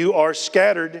 though you are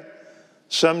scattered,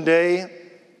 someday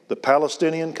the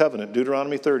Palestinian covenant,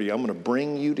 Deuteronomy 30, I'm going to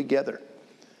bring you together.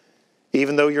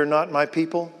 Even though you're not my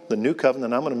people, the new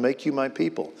covenant, I'm going to make you my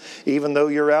people. Even though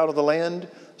you're out of the land,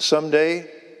 someday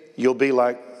you'll be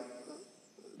like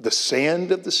the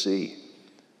sand of the sea.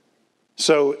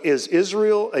 So is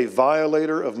Israel a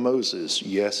violator of Moses?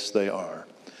 Yes, they are.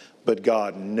 But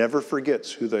God never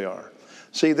forgets who they are.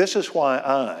 See, this is why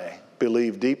I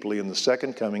believe deeply in the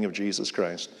second coming of Jesus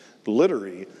Christ,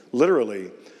 literally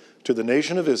to the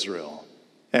nation of Israel,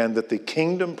 and that the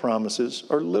kingdom promises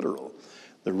are literal.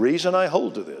 The reason I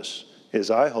hold to this is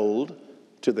I hold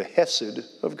to the hesed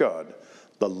of God,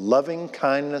 the loving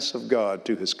kindness of God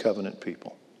to his covenant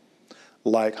people,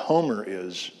 like Homer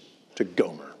is to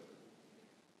Gomer.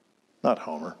 Not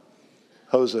Homer,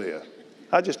 Hosea.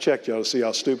 I just checked y'all to see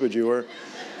how stupid you were,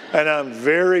 and I'm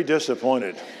very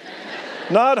disappointed.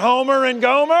 Not Homer and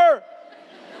Gomer.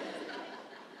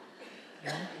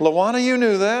 LaWanna, you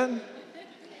knew that.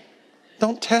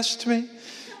 Don't test me.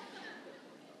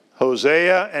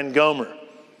 Hosea and Gomer.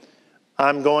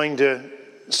 I'm going to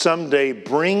someday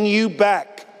bring you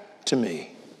back to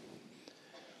me.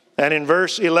 And in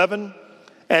verse 11,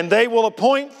 and they will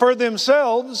appoint for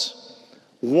themselves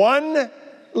one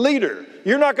leader.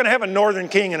 You're not going to have a northern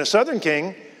king and a southern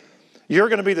king. You're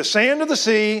going to be the sand of the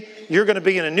sea. You're going to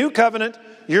be in a new covenant.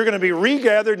 You're going to be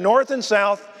regathered north and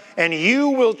south, and you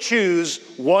will choose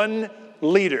one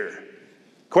leader.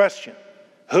 Question: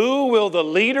 who will the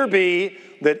leader be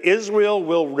that Israel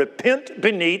will repent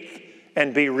beneath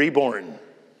and be reborn?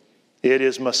 It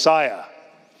is Messiah.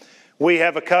 We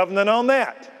have a covenant on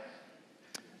that.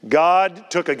 God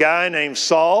took a guy named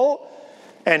Saul,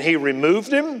 and he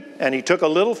removed him, and he took a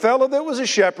little fellow that was a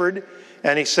shepherd,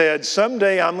 and he said,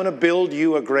 someday I'm going to build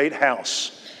you a great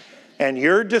house, and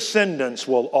your descendants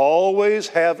will always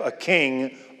have a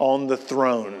king on the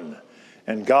throne.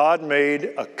 And God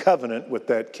made a covenant with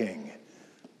that king.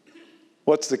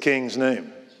 What's the king's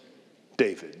name?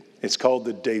 David. It's called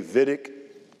the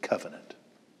Davidic covenant.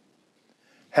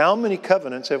 How many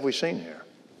covenants have we seen here?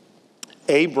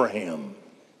 Abraham,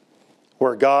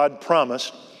 where God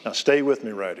promised, now stay with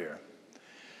me right here.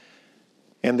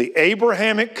 In the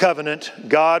Abrahamic covenant,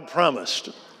 God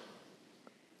promised,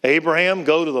 Abraham,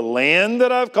 go to the land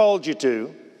that I've called you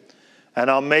to,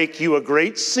 and I'll make you a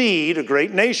great seed, a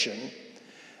great nation,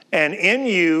 and in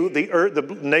you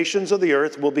the nations of the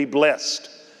earth will be blessed.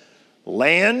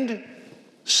 Land,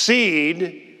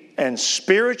 seed, and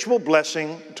spiritual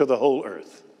blessing to the whole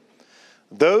earth.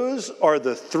 Those are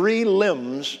the three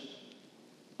limbs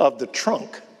of the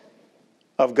trunk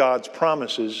of God's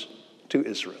promises to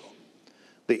Israel.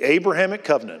 The Abrahamic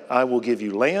covenant: I will give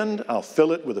you land, I'll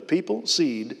fill it with a people,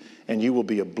 seed, and you will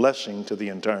be a blessing to the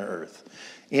entire earth.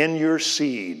 In your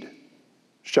seed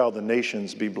shall the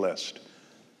nations be blessed.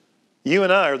 You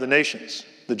and I are the nations,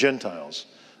 the Gentiles.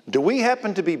 Do we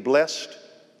happen to be blessed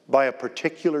by a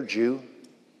particular Jew?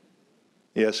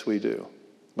 Yes, we do,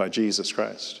 by Jesus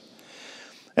Christ.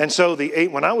 And so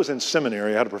when I was in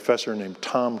seminary, I had a professor named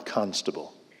Tom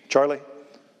Constable. Charlie,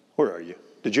 where are you?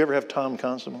 Did you ever have Tom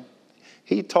Constable?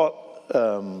 He taught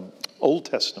Old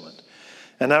Testament.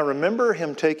 And I remember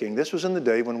him taking, this was in the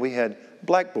day when we had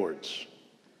blackboards.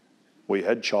 We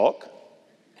had chalk,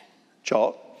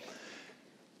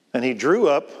 and he drew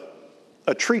up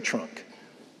a tree trunk.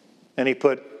 And he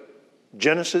put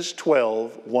Genesis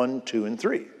 12, 1, 2, and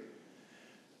 3.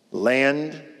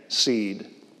 Land, seed,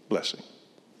 blessing.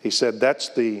 He said that's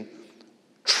the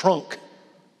trunk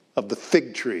of the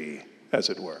fig tree, as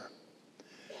it were.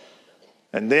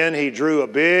 And then he drew a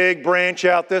big branch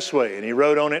out this way, and he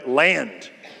wrote on it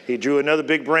land. He drew another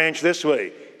big branch this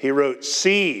way. He wrote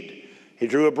seed. He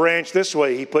drew a branch this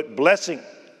way. He put blessing.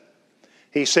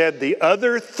 He said the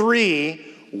other three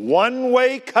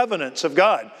one-way covenants of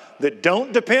God that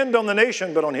don't depend on the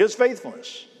nation but on his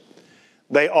faithfulness,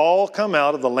 they all come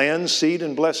out of the land, seed,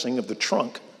 and blessing of the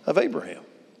trunk of Abraham.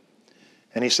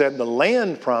 And he said the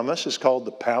land promise is called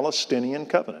the Palestinian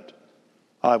covenant.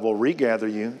 I will regather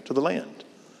you to the land.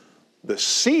 The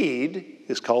seed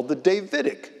is called the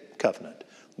Davidic covenant.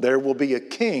 There will be a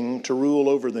king to rule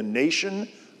over the nation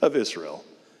of Israel.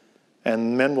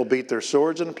 And men will beat their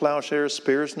swords and plowshares,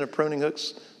 spears and their pruning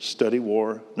hooks, study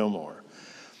war no more.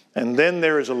 And then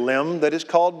there is a limb that is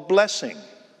called blessing.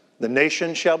 The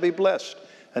nation shall be blessed.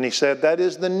 And he said that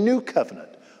is the new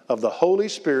covenant of the Holy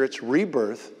Spirit's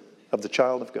rebirth of the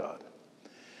child of God.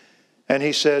 And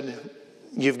he said,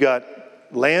 you've got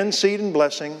land, seed, and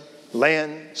blessing,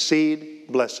 land, seed,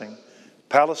 blessing,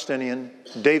 Palestinian,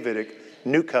 Davidic,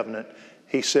 new covenant.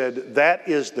 He said, that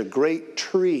is the great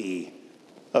tree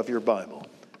of your Bible.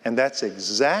 And that's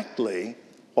exactly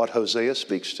what Hosea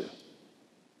speaks to.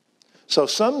 So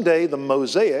someday the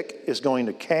Mosaic is going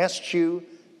to cast you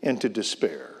into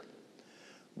despair.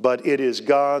 But it is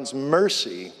God's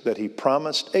mercy that he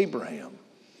promised Abraham,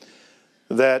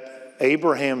 that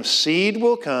Abraham's seed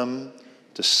will come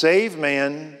to save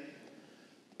man,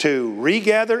 to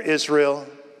regather Israel,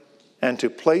 and to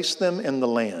place them in the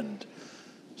land.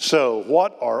 So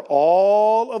what are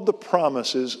all of the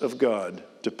promises of God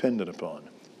dependent upon?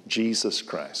 Jesus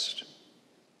Christ.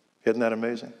 Isn't that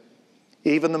amazing?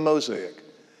 Even the Mosaic.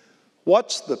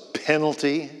 What's the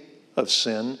penalty of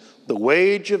sin? The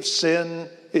wage of sin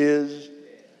is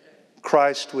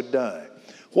Christ would die.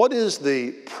 What is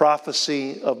the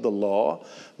prophecy of the law?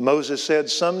 Moses said,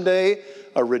 someday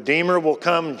a Redeemer will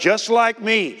come just like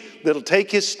me that'll take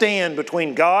his stand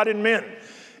between God and men.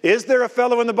 Is there a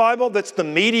fellow in the Bible that's the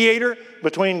mediator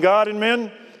between God and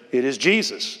men? It is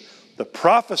Jesus. The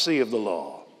prophecy of the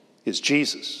law is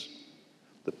Jesus.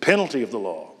 The penalty of the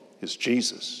law is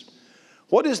Jesus.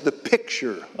 What is the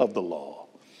picture of the law?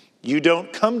 You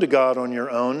don't come to God on your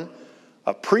own.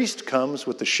 A priest comes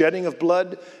with the shedding of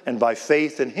blood, and by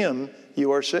faith in him,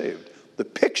 you are saved. The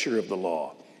picture of the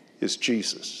law is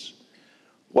Jesus.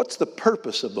 What's the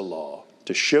purpose of the law?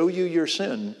 To show you your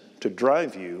sin, to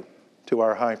drive you to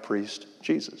our high priest,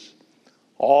 Jesus.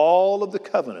 All of the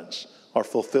covenants are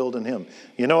fulfilled in him.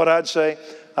 You know what I'd say?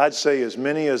 I'd say as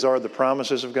many as are the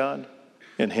promises of God,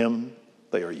 in him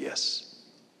they are yes.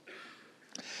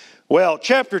 Well,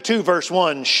 chapter 2, verse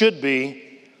 1 should be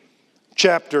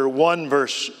chapter 1,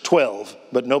 verse 12,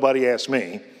 but nobody asked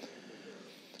me.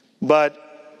 But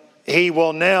he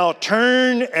will now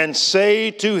turn and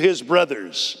say to his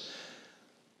brothers,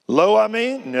 Lo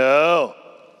ami? No,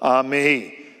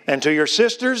 ami. And to your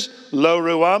sisters, Lo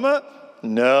ruama?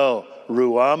 No,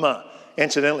 ruama.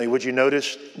 Incidentally, would you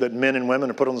notice that men and women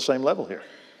are put on the same level here?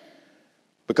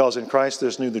 Because in Christ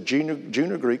there's neither Jew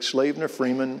nor Greek, slave nor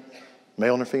freeman,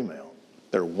 male nor female.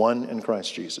 They're one in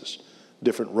Christ Jesus.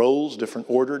 Different roles, different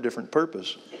order, different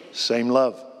purpose, same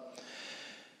love.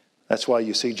 That's why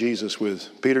you see Jesus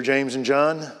with Peter, James, and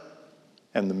John,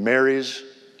 and the Marys,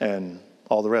 and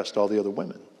all the rest, all the other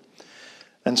women.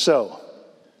 And so,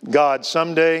 God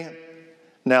someday,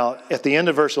 now at the end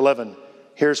of verse 11,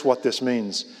 here's what this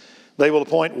means. They will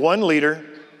appoint one leader.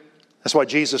 That's why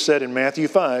Jesus said in Matthew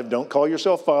 5, don't call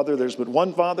yourself Father, there's but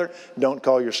one Father. Don't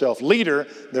call yourself leader,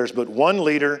 there's but one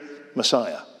leader,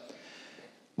 Messiah.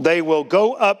 They will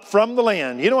go up from the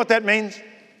land. You know what that means?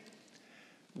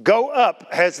 Go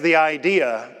up has the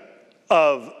idea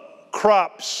of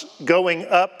crops going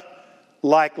up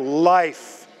like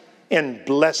life in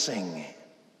blessing.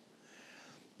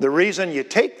 The reason you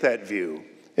take that view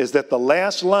is that the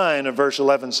last line of verse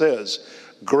 11 says,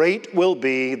 great will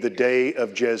be the day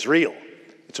of Jezreel.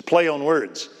 It's a play on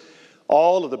words.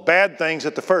 All of the bad things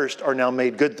at the first are now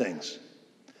made good things.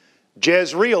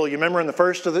 Jezreel, you remember in the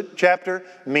first of the chapter,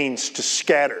 means to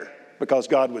scatter, because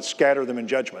God would scatter them in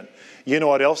judgment. You know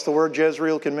what else the word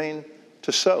Jezreel can mean?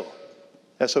 To sow,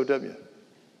 S-O-W,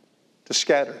 to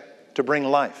scatter, to bring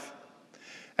life.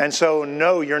 And so,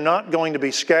 no, you're not going to be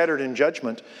scattered in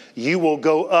judgment. You will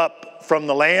go up from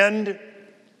the land,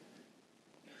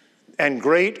 and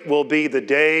great will be the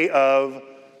day of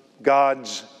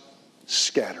God's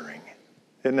scattering.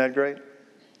 Isn't that great?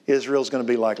 Israel's going to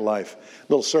be like life.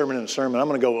 A little sermon in a sermon I'm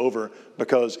going to go over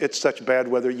because it's such bad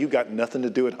weather. You got nothing to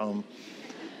do at home.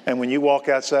 And when you walk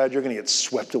outside, you're going to get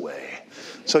swept away.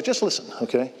 So just listen,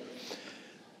 okay?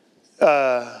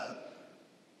 What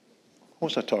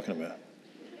was I talking about?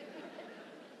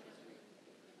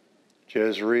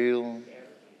 Jezreel.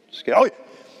 Oh,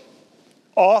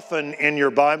 often in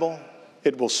your Bible,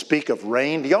 it will speak of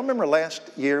rain. Do y'all remember last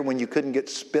year when you couldn't get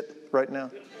spit right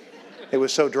now? It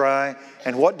was so dry.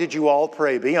 And what did you all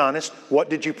pray? Be honest. What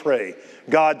did you pray?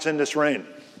 God, send us rain.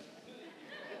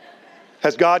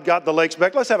 Has God got the lakes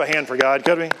back? Let's have a hand for God,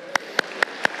 could we?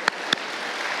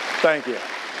 Thank you.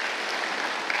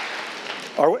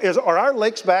 Are our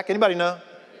lakes back? Anybody know?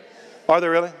 Are they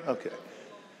really? Okay.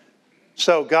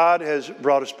 So God has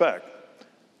brought us back.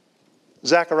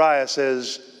 Zechariah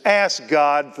says, ask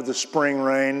God for the spring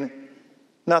rain,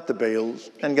 not the Baals.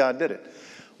 And God did it.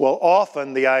 Well,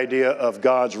 often the idea of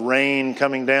God's rain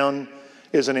coming down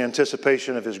is an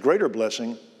anticipation of his greater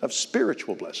blessing, of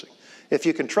spiritual blessing. If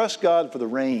you can trust God for the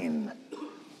rain,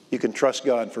 you can trust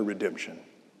God for redemption.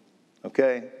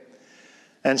 Okay?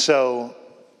 And so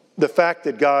the fact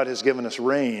that God has given us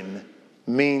rain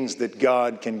means that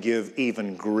God can give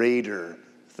even greater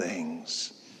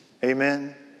things.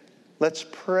 Amen? Let's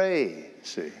pray,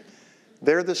 see.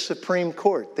 They're the supreme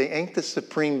court. They ain't the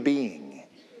supreme being.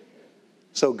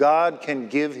 So God can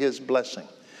give his blessing.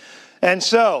 And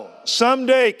so,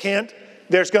 someday, Kent,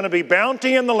 there's going to be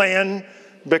bounty in the land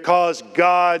because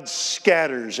God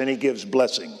scatters and he gives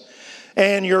blessing.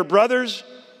 And your brothers,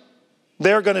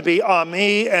 they're going to be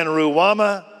Ami and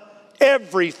Ruama.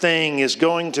 Everything is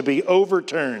going to be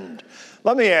overturned.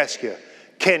 Let me ask you,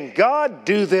 can God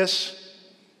do this?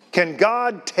 Can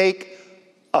God take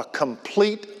a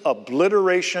complete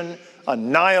obliteration,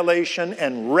 annihilation,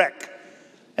 and wreck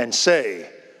and say,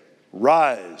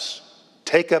 rise,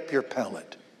 take up your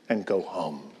pallet, and go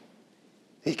home?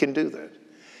 He can do that.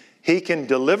 He can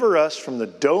deliver us from the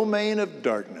domain of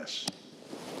darkness,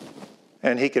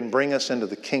 and he can bring us into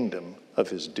the kingdom of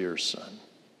his dear Son.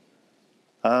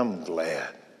 I'm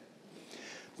glad.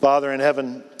 Father in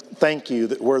heaven, thank you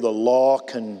that where the law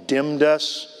condemned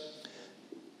us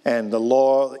and the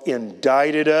law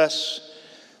indicted us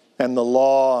and the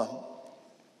law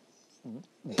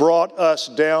brought us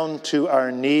down to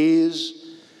our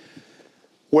knees,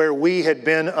 where we had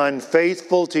been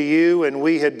unfaithful to you and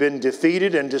we had been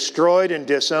defeated and destroyed and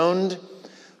disowned,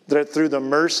 that through the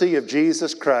mercy of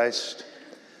Jesus Christ,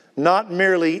 not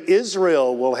merely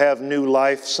Israel will have new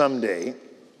life someday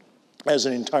as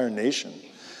an entire nation,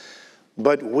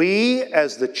 but we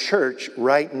as the church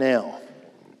right now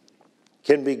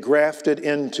can be grafted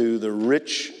into the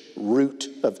rich root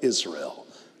of Israel,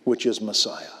 which is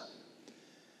Messiah.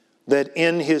 That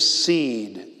in his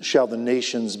seed shall the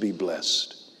nations be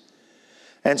blessed.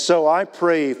 And so I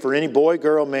pray for any boy,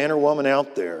 girl, man, or woman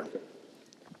out there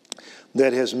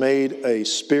that has made a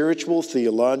spiritual,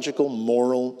 theological,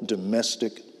 moral,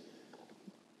 domestic,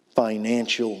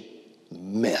 financial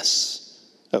mess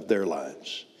of their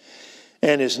lives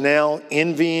and is now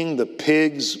envying the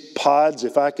pigs' pods.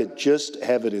 If I could just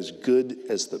have it as good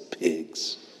as the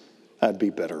pigs, I'd be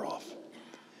better off.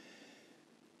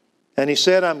 And he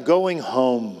said, I'm going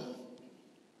home.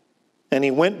 And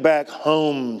he went back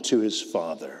home to his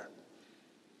father.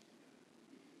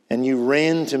 And you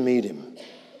ran to meet him.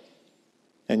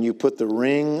 And you put the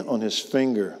ring on his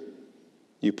finger.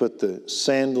 You put the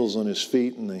sandals on his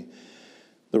feet and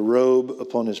the robe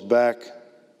upon his back.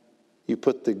 You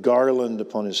put the garland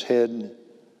upon his head.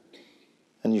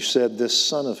 And you said, this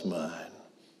son of mine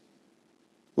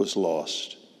was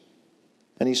lost.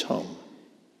 And he's home.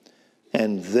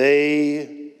 And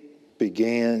they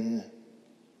began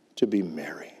to be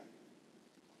merry.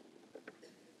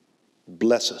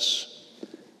 Bless us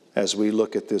as we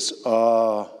look at this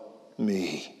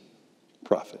me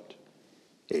prophet.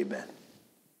 Amen.